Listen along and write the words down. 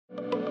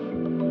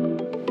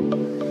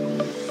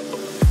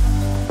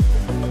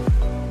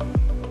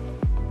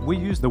We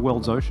use the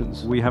world's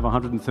oceans. We have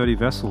 130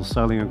 vessels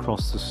sailing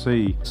across the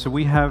sea. So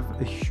we have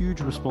a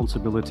huge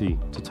responsibility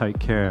to take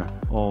care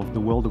of the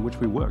world in which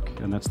we work,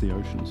 and that's the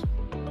oceans.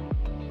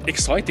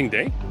 Exciting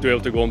day to be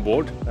able to go on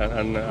board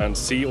and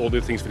see all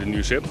the things for the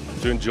new ship,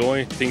 to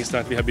enjoy things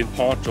that we have been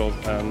part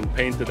of and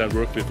painted and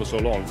worked with for so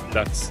long.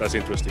 That's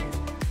interesting.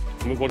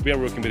 What we are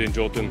working with in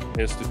Jotun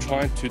is to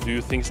try to do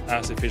things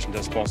as efficient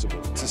as possible.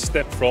 It's a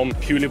step from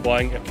purely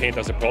buying a paint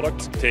as a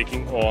product,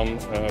 taking on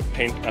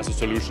paint as a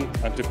solution,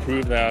 and to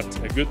prove that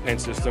a good paint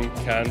system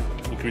can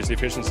increase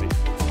efficiency.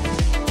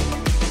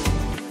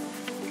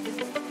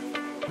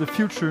 The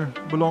future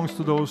belongs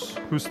to those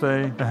who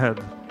stay ahead,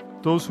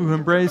 those who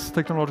embrace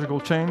technological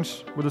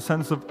change with a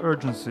sense of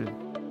urgency.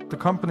 The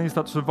companies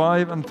that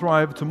survive and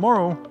thrive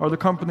tomorrow are the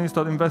companies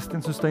that invest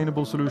in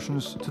sustainable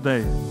solutions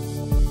today.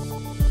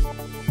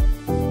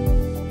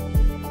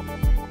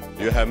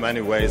 You have many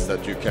ways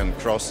that you can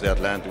cross the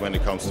Atlantic when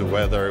it comes to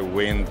weather,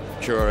 wind,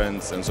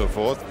 currents and so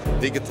forth.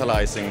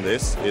 Digitalizing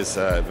this is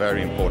a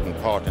very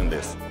important part in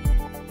this.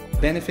 The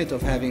benefit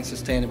of having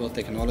sustainable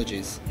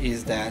technologies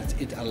is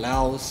that it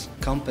allows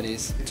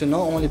companies to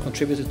not only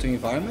contribute to the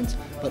environment,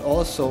 but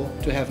also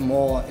to have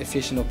more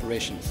efficient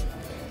operations.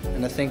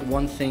 And I think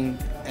one thing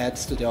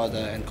adds to the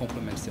other and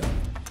complements the other.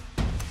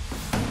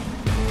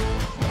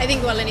 I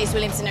think Wallenius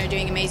Wilhelmsen are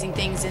doing amazing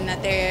things in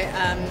that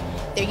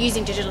they're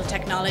using digital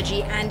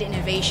technology and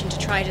innovation to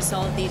try to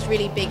solve these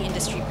really big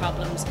industry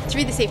problems.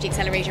 Through the Safety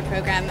Accelerator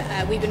Programme,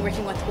 we've been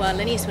working with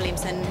Wallenius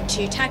Wilhelmsen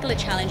to tackle a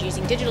challenge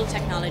using digital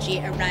technology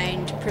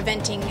around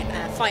preventing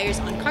fires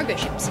on cargo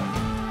ships.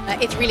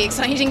 It's really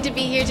exciting to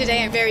be here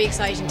today. I'm very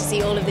excited to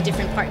see all of the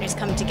different partners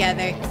come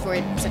together for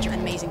such an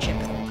amazing ship.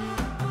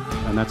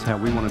 And that's how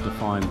we want to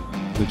define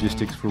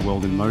logistics for a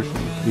world in motion,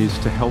 is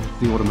to help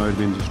the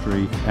automotive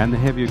industry and the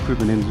heavy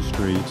equipment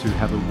industry to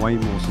have a way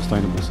more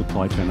sustainable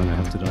supply chain than they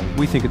have today.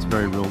 We think it's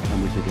very real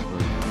and we think it's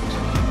very real.